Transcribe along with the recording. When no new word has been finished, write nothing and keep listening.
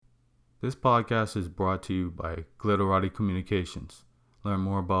This podcast is brought to you by Glitterati Communications. Learn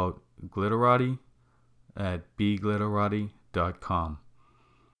more about Glitterati at bglitterati.com.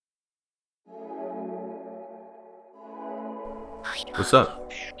 What's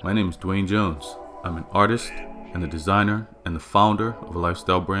up? My name is Dwayne Jones. I'm an artist and a designer and the founder of a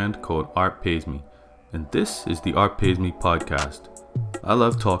lifestyle brand called Art Pays Me. And this is the Art Pays Me podcast. I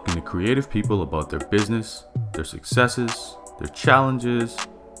love talking to creative people about their business, their successes, their challenges,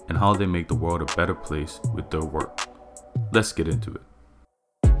 and how they make the world a better place with their work. Let's get into it.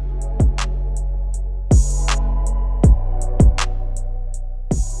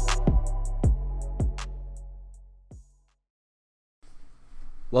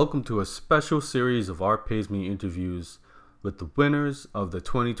 Welcome to a special series of Art Pays Me interviews with the winners of the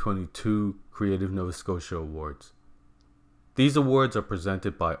 2022 Creative Nova Scotia Awards. These awards are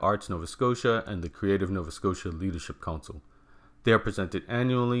presented by Arts Nova Scotia and the Creative Nova Scotia Leadership Council. They are presented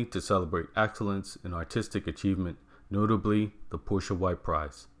annually to celebrate excellence in artistic achievement, notably the Portia White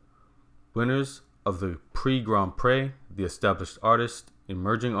Prize. Winners of the Prix Grand Prix, the Established Artist,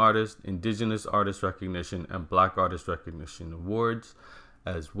 Emerging Artist, Indigenous Artist Recognition, and Black Artist Recognition Awards,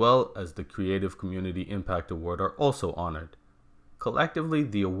 as well as the Creative Community Impact Award, are also honored. Collectively,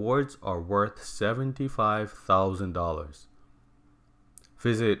 the awards are worth $75,000.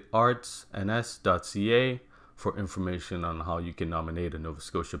 Visit artsns.ca for information on how you can nominate a Nova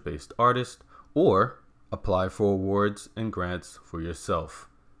Scotia-based artist or apply for awards and grants for yourself.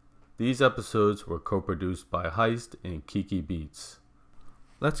 These episodes were co-produced by Heist and Kiki Beats.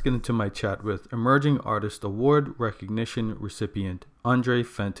 Let's get into my chat with Emerging Artist Award Recognition recipient Andre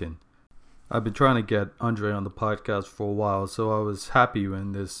Fenton. I've been trying to get Andre on the podcast for a while, so I was happy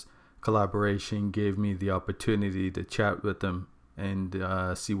when this collaboration gave me the opportunity to chat with him and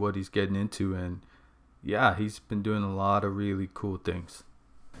see what he's getting into. And yeah, he's been doing a lot of really cool things.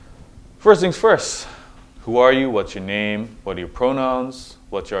 First things first, who are you? What's your name? What are your pronouns?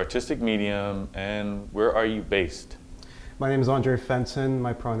 What's your artistic medium? And where are you based? My name is Andre Fenton.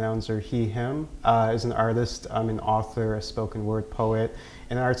 My pronouns are he, him. As an artist, I'm an author, a spoken word poet,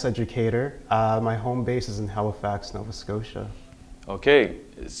 and an arts educator. My home base is in Halifax, Nova Scotia. Okay,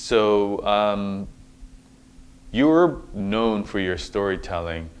 so you're known for your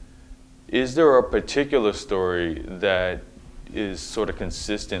storytelling. Is there a particular story that is sort of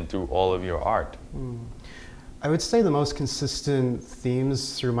consistent through all of your art? I would say the most consistent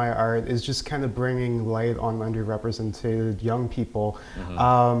themes through my art is just kind of bringing light on underrepresented young people.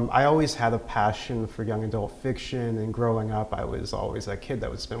 I always had a passion for young adult fiction, and growing up I was always that kid that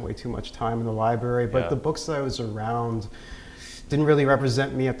would spend way too much time in the library, but the books that I was around didn't really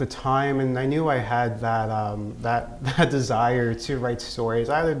represent me at the time, and I knew I had that desire to write stories,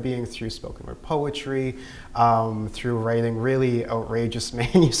 either being through spoken word poetry, through writing really outrageous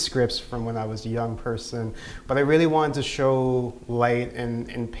manuscripts from when I was a young person. But I really wanted to show light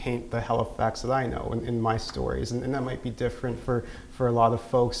and paint the Halifax that I know in my stories, and that might be different for a lot of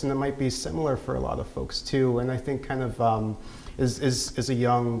folks, and it might be similar for a lot of folks too. And I think kind of as a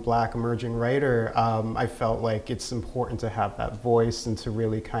young Black emerging writer, I felt like it's important to have that voice and to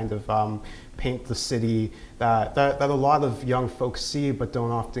really kind of paint the city that a lot of young folks see but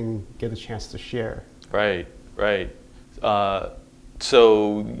don't often get a chance to share. Right.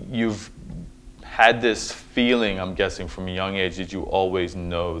 So you've had this feeling, I'm guessing, from a young age. Did you always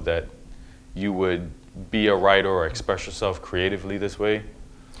know that you would be a writer or express yourself creatively this way?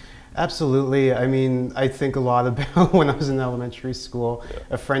 Absolutely. I mean, I think a lot about when I was in elementary school.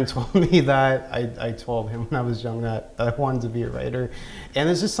 A friend told me that. I told him when I was young that I wanted to be a writer. And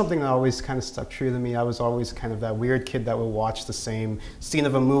it's just something that always kind of stuck true to me. I was always kind of that weird kid that would watch the same scene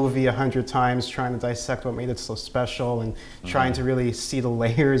of a movie 100 times, trying to dissect what made it so special and trying to really see the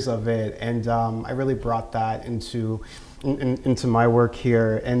layers of it. And I really brought that into my work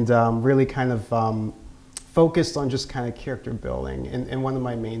here, and really kind of focused on just kind of character building. And one of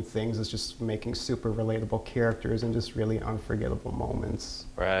my main things is just making super relatable characters and just really unforgettable moments.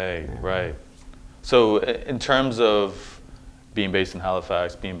 Right. So in terms of being based in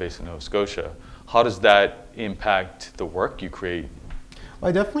Halifax, being based in Nova Scotia, how does that impact the work you create? Well,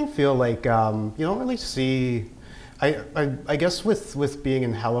 I definitely feel like you don't really see. I guess with being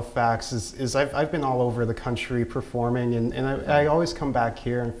in Halifax is I've been all over the country performing, and I always come back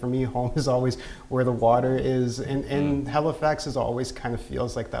here, and for me home is always where the water is, and Halifax is always kind of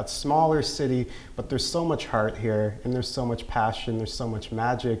feels like that smaller city, but there's so much heart here, and there's so much passion, there's so much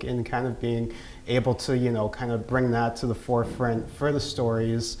magic, and kind of being able to, kind of bring that to the forefront for the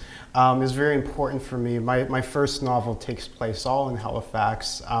stories is very important for me. My first novel takes place all in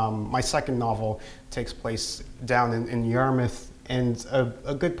Halifax. My second novel takes place down in Yarmouth, and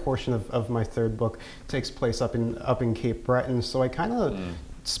a good portion of my third book takes place up in Cape Breton. So I kind of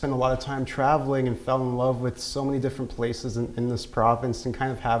spent a lot of time traveling and fell in love with so many different places in this province, and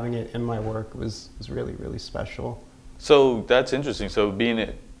kind of having it in my work was really, really special. So that's interesting. So being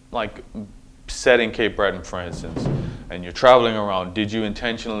it like set in Cape Breton, for instance, and you're traveling around, did you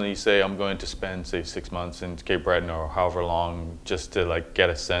intentionally say, I'm going to spend, say, 6 months in Cape Breton or however long, just to like get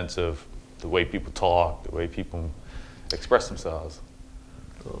a sense of the way people talk, the way people express themselves?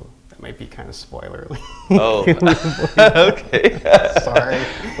 So that might be kind of spoilerly. Oh, okay. Sorry.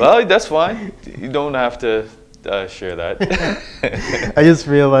 Well, that's fine. You don't have to share that. I just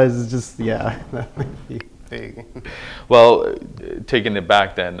realized it's just, yeah, that might be big. Well, taking it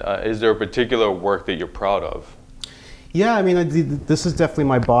back then, is there a particular work that you're proud of? Yeah, I mean, this is definitely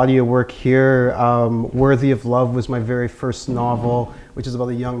my body of work here. Worthy of Love was my very first novel, which is about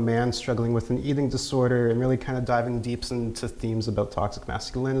a young man struggling with an eating disorder and really kind of diving deep into themes about toxic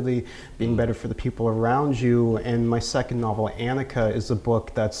masculinity, being better for the people around you. And my second novel, Annika, is a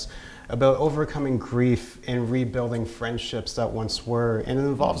book that's about overcoming grief and rebuilding friendships that once were. And it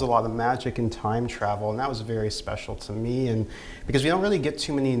involves a lot of magic and time travel, and that was very special to me. And because we don't really get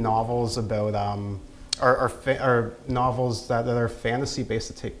too many novels about are novels that are fantasy based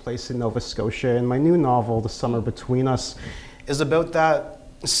that take place in Nova Scotia. And my new novel, The Summer Between Us, is about that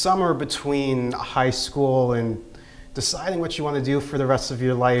summer between high school and deciding what you want to do for the rest of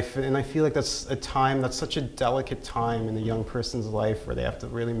your life. And I feel like that's a time, that's such a delicate time in a young person's life where they have to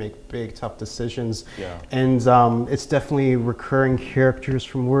really make big, tough decisions. Yeah. And it's definitely recurring characters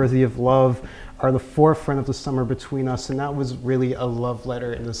from Worthy of Love are the forefront of The Summer Between Us. And that was really a love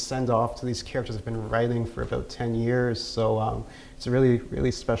letter and a send-off to these characters I've been writing for about 10 years. So it's a really, really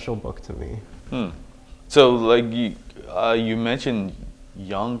special book to me. So like you mentioned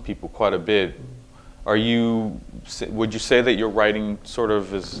young people quite a bit. Would you say that your writing sort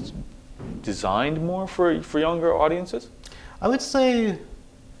of is designed more for younger audiences? I would say,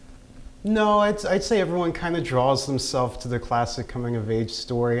 no, I'd say everyone kind of draws themselves to the classic coming of age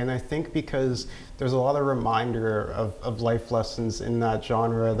story. And I think because there's a lot of reminder of life lessons in that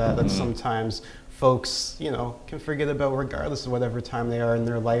genre that sometimes folks, can forget about regardless of whatever time they are in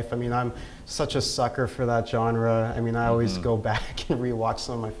their life. I mean, I'm such a sucker for that genre. I mean, I always go back and rewatch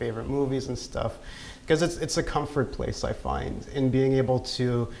some of my favorite movies and stuff, because it's a comfort place, I find. And being able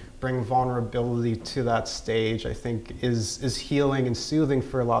to bring vulnerability to that stage, I think, is healing and soothing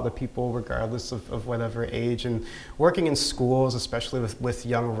for a lot of people, regardless of whatever age. And working in schools, especially with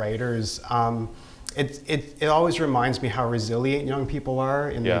young writers, it always reminds me how resilient young people are,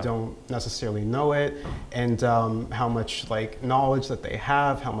 and they don't necessarily know it, and how much knowledge that they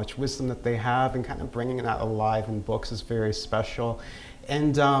have, how much wisdom that they have, and kind of bringing that alive in books is very special.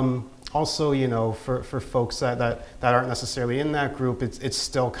 And also, for folks that aren't necessarily in that group, it's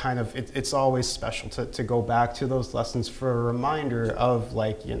still kind of, it's always special to go back to those lessons for a reminder of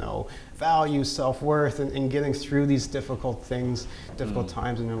value, self-worth, and getting through these difficult things, difficult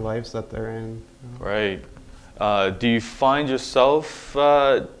times in their lives that they're in. Right. Do you find yourself,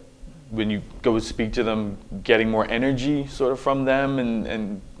 when you go speak to them, getting more energy sort of from them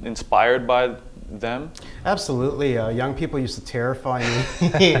and inspired by them? Absolutely. Young people used to terrify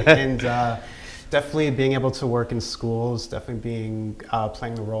me. And definitely being able to work in schools, definitely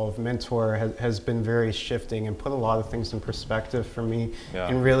playing the role of mentor has been very shifting and put a lot of things in perspective for me,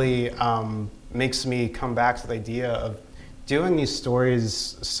 and really makes me come back to the idea of doing these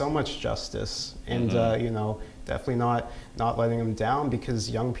stories so much justice, and definitely not letting them down, because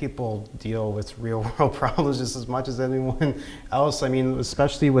young people deal with real world problems just as much as anyone else. I mean,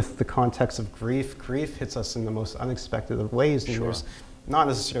 especially with the context of grief hits us in the most unexpected of ways. And there's not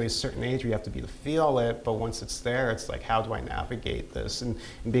necessarily a certain age where you have to be to feel it, but once it's there, it's like, how do I navigate this? And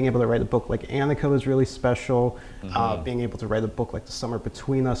being able to write a book like Annika was really special. Being able to write a book like The Summer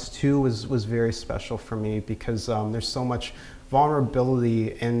Between Us too was very special for me, because there's so much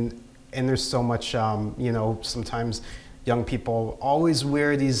vulnerability and there's so much, sometimes young people always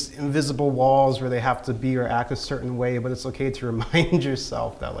wear these invisible walls where they have to be or act a certain way, but it's okay to remind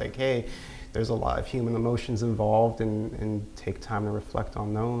yourself that, hey, there's a lot of human emotions involved, and take time to reflect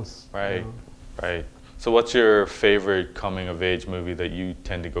on those. Right, right. So what's your favorite coming of age movie that you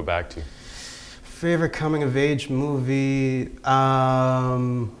tend to go back to? Favorite coming of age movie?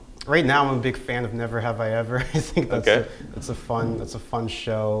 Right now, I'm a big fan of Never Have I Ever. I think that's a fun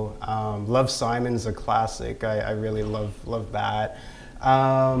show. Love, Simon's a classic. I really love that.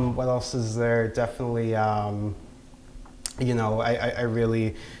 What else is there? Definitely. I'm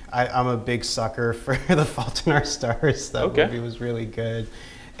a big sucker for The Fault in Our Stars. That movie was really good.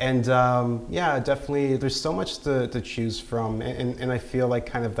 And yeah, definitely, there's so much to choose from, and I feel like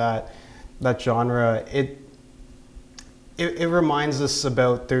kind of that genre, it reminds us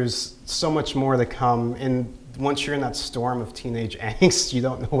about there's so much more to come, and once you're in that storm of teenage angst, you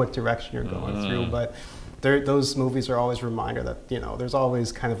don't know what direction you're going through, but those movies are always a reminder that, you know, there's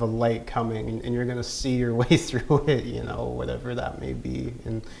always kind of a light coming, and you're going to see your way through it, you know, whatever that may be,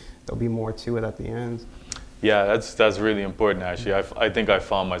 and there'll be more to it at the end. Yeah, that's really important, actually. I think I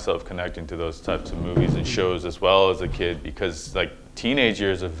found myself connecting to those types of movies and shows as well as a kid, because like teenage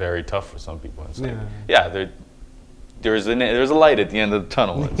years are very tough for some people. It's like, yeah, there's a light at the end of the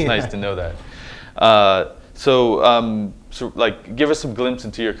tunnel. It's nice to know that. So like, give us some glimpse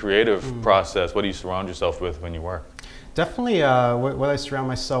into your creative process. What do you surround yourself with when you work? Definitely what I surround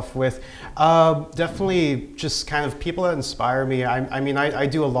myself with. Definitely just kind of people that inspire me. I mean, I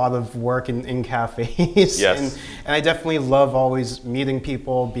do a lot of work in cafes. Yes. And I definitely love always meeting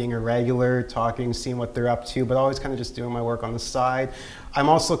people, being a regular, talking, seeing what they're up to, but always kind of just doing my work on the side. I'm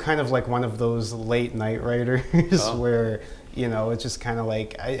also kind of like one of those late night writers where, you know, it's just kind of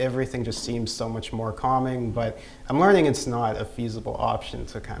like everything just seems so much more calming, but I'm learning it's not a feasible option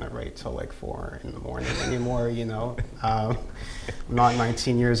to kind of write till like 4 in the morning anymore, you know. I'm not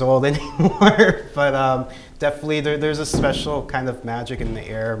 19 years old anymore, but definitely there's a special kind of magic in the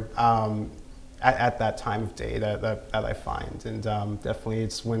air at that time of day that I find, and definitely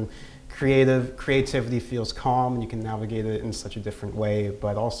it's when creativity feels calm and you can navigate it in such a different way,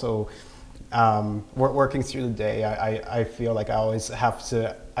 but also working through the day, I feel like I always have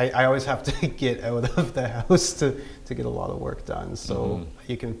to get out of the house to get a lot of work done. So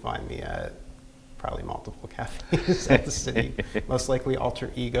you can find me at probably multiple cafes at the city, most likely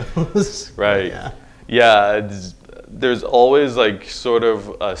alter egos. Right. Yeah. Yeah. There's always like sort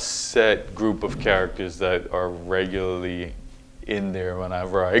of a set group of characters that are regularly in there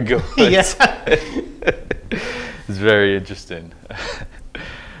whenever I go. It's very interesting.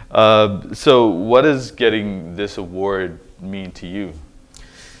 So what does getting this award mean to you?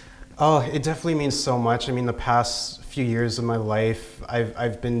 Oh, it definitely means so much. I mean, the past few years of my life,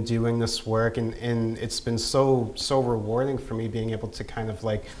 I've been doing this work, and it's been so rewarding for me being able to kind of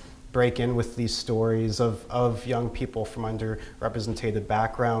like break in with these stories of young people from underrepresented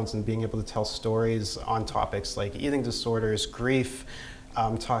backgrounds, and being able to tell stories on topics like eating disorders, grief,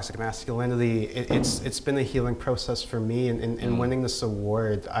 toxic masculinity. It's been a healing process for me, and winning this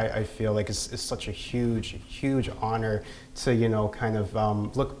award, I feel like is such a huge honor to, you know, kind of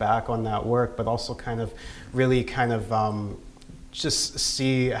look back on that work, but also kind of really kind of just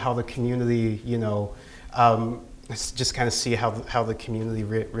see how the community, you know, just kind of see how the community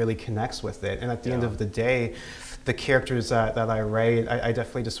really connects with it. And at the end of the day, the characters that I write, I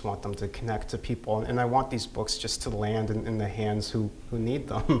definitely just want them to connect to people, and I want these books just to land in the hands who need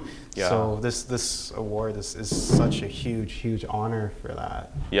them. Yeah. So this award is such a huge honor for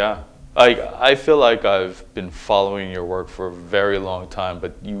that. Yeah. I feel like I've been following your work for a very long time,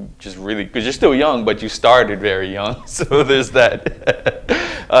 but you just really, because you're still young, but you started very young, so there's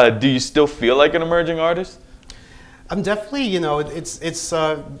that. Do you still feel like an emerging artist? I'm definitely, you know,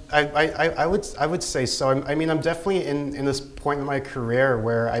 I would say so. I mean, I'm definitely in this point in my career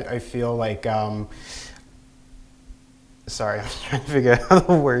where I feel like, sorry, I'm trying to figure out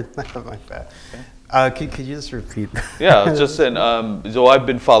the word. Not my bad. Could you just repeat? Yeah, I was just saying, so I've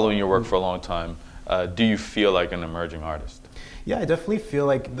been following your work for a long time. Do you feel like an emerging artist? Yeah, I definitely feel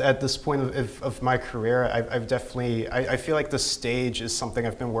like at this point of my career, I've definitely, I feel like the stage is something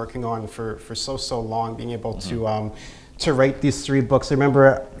I've been working on for so long, being able to write these 3 books. I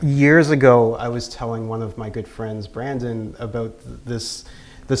remember years ago, I was telling one of my good friends, Brandon, about this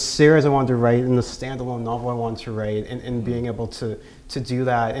series I wanted to write and the standalone novel I wanted to write, and being able to do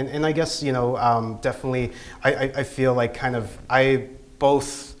that. And I guess, you know, definitely, I feel like kind of, I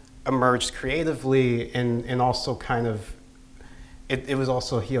both emerged creatively and also kind of, it was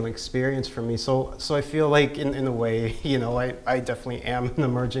also a healing experience for me. So I feel like in a way, you know, I definitely am an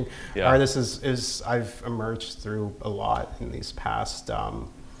emerging artist. Is I've emerged through a lot in these past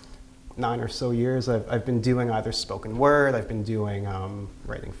 9 or so years. I've been doing either spoken word, I've been doing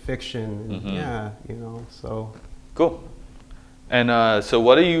writing fiction. Yeah, you know, so. Cool. And so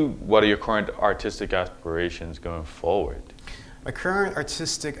what are your current artistic aspirations going forward? My current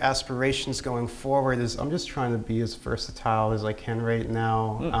artistic aspirations going forward is I'm just trying to be as versatile as I can right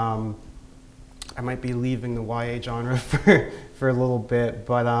now. I might be leaving the YA genre for a little bit,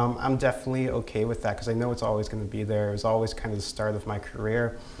 but I'm definitely okay with that because I know it's always going to be there. It was always kind of the start of my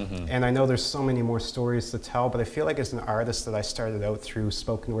career. And I know there's so many more stories to tell, but I feel like as an artist that I started out through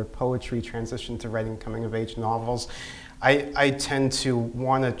spoken word poetry, transitioned to writing coming of age novels, I tend to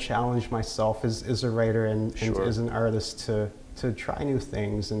want to challenge myself as a writer and Sure. as an artist to try new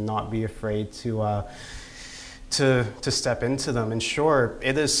things and not be afraid to step into them. And sure,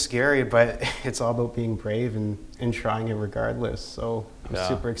 it is scary, but it's all about being brave and trying it regardless. So I'm Yeah.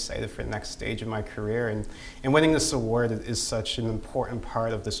 super excited for the next stage of my career. And winning this award is such an important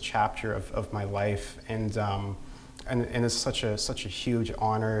part of this chapter of my life. And it's such a huge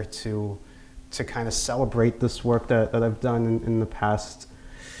honor to kind of celebrate this work that I've done in the past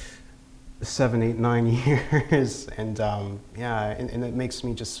 7, 8, 9 years. And and it makes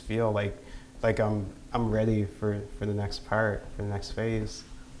me just feel like I'm ready for the next part, for the next phase.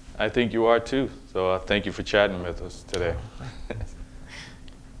 I think you are too. So thank you for chatting with us today.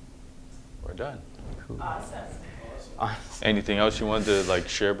 We're done. Cool. Awesome. Anything else you wanted to like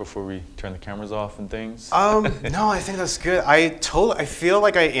share before we turn the cameras off and things? No, I think that's good. I feel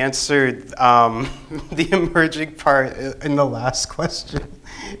like I answered the emerging part in the last question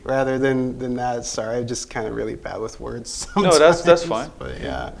rather than that. Sorry, I'm just kind of really bad with words sometimes. No, that's fine. But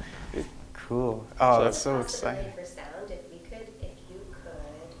yeah, cool. Oh, that's so Possibility exciting. for sound, if you could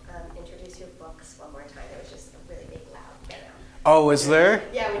introduce your books one more time. There was just a really big loud bang. Oh, was there?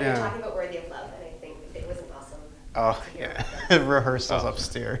 Yeah, when you were talking about Worthy of Love, and I think it was an awesome. Oh, to hear yeah. about Rehearsals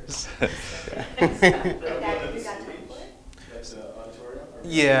upstairs. that. Like that, you got time for it? That's an auditorium?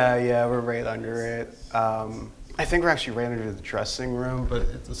 Yeah, we're right under it. I think we're actually right under the dressing room,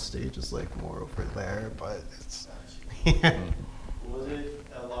 but the stage is like more over there. But it's yeah. Was it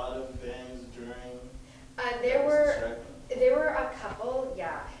a lot of bangs during? There were construction? a couple,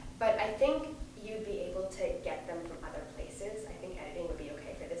 yeah, but I think you'd be able to get them from other places. I think editing would be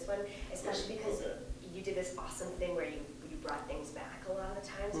okay for this one, especially because Okay. you did this awesome thing where you brought things back a lot of the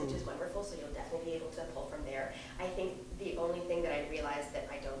times, which is wonderful. So you'll definitely be able to pull from there. I think the only thing that I realized that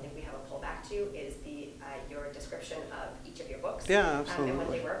I don't think we have a pullback to is your description of each of your books. Yeah, And what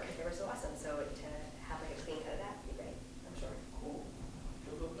absolutely. they were, because they were so awesome. So to have like a clean cut of that would be great, I'm sure. Cool.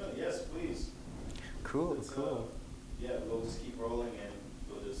 No, yes, please. Cool, Let's, cool. Yeah, we'll just keep rolling and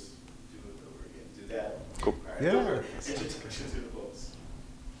we'll just do it over again. Do that. Cool. All right, Yeah. over. Introduction to the books.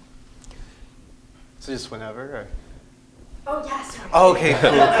 So just whenever. Or? Oh yeah, sorry. Oh, okay,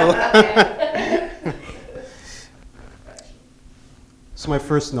 cool. Action. So my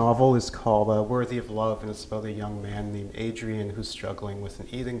first novel is called Worthy of Love, and it's about a young man named Adrian who's struggling with an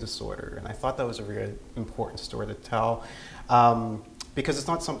eating disorder. And I thought that was a really important story to tell because it's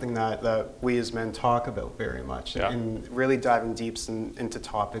not something that we as men talk about very much. Yeah. And really diving deep into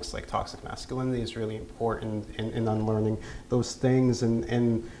topics like toxic masculinity is really important in unlearning those things.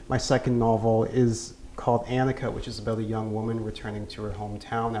 And my second novel is called Annika, which is about a young woman returning to her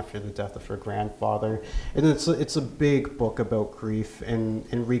hometown after the death of her grandfather. And it's a big book about grief and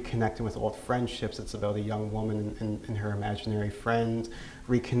reconnecting with old friendships. It's about a young woman and her imaginary friend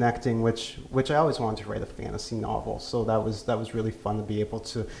reconnecting, which I always wanted to write a fantasy novel. So that was really fun to be able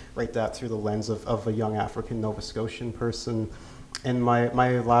to write that through the lens of a young African Nova Scotian person. And my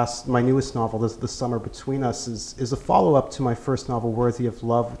newest novel, The Summer Between Us, is a follow-up to my first novel, Worthy of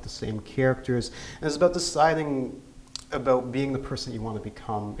Love, with the same characters. And it's about deciding about being the person you want to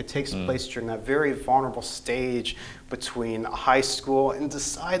become. It takes place during that very vulnerable stage between high school and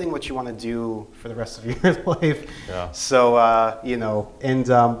deciding what you want to do for the rest of your life. Yeah. So,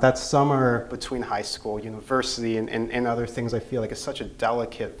 that summer between high school, university, and other things, I feel like is such a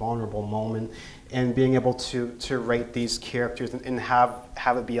delicate, vulnerable moment. And being able to write these characters and have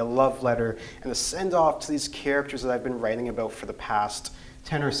it be a love letter and a send off to these characters that I've been writing about for the past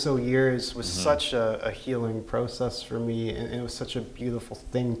 10 or so years was such a healing process for me, and it was such a beautiful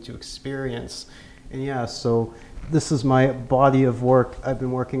thing to experience. And yeah, so this is my body of work I've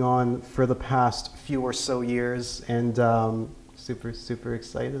been working on for the past few or so years, and super, super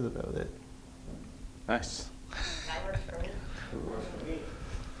excited about it. Nice. That works for me. Works for me.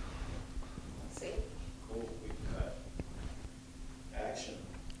 Sweet. Cool. We cut. Action.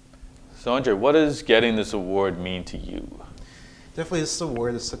 So Andre, what does getting this award mean to you? Definitely, this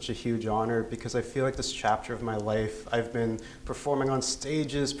award is such a huge honor because I feel like this chapter of my life, I've been performing on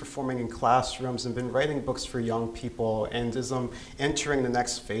stages, performing in classrooms, and been writing books for young people. And as I'm entering the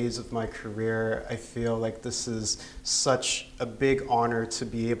next phase of my career, I feel like this is such a big honor to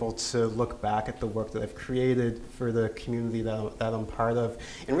be able to look back at the work that I've created for the community that I'm part of.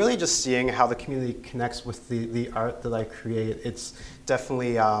 And really just seeing how the community connects with the art that I create. It's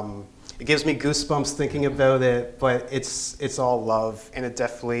definitely... it gives me goosebumps thinking about it, but it's all love, and it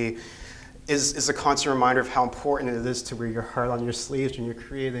definitely is a constant reminder of how important it is to wear your heart on your sleeves when you're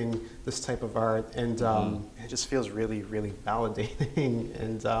creating this type of art, and it just feels really, really validating,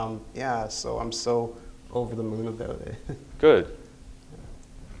 and yeah, so I'm so over the moon about it. Good.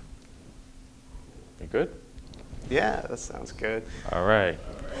 You good? Yeah, that sounds good. All right.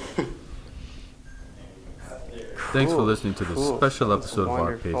 Thanks for listening to this Cool. special Sounds episode of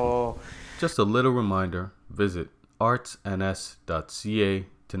Art Pays Me. wonderful. Just a little reminder, visit artsns.ca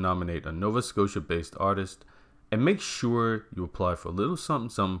to nominate a Nova Scotia-based artist, and make sure you apply for a little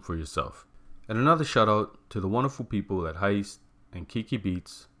something for yourself. And another shout out to the wonderful people at Heist and Kiki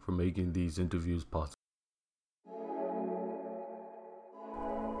Beats for making these interviews possible.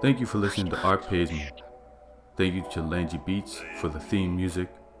 Thank you for listening to Art Pays Me. Thank you to Langy Beats for the theme music.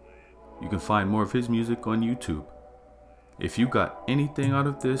 You can find more of his music on YouTube. If you got anything out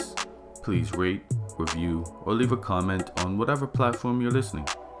of this, please rate, review, or leave a comment on whatever platform you're listening.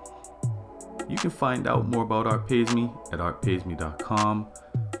 You can find out more about Art Pays Me at artpaysme.com,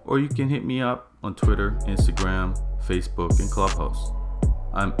 or you can hit me up on Twitter, Instagram, Facebook, and Clubhouse.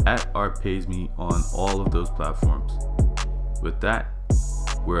 I'm at Art Pays Me on all of those platforms. With that,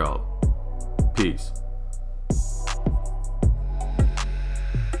 we're out. Peace.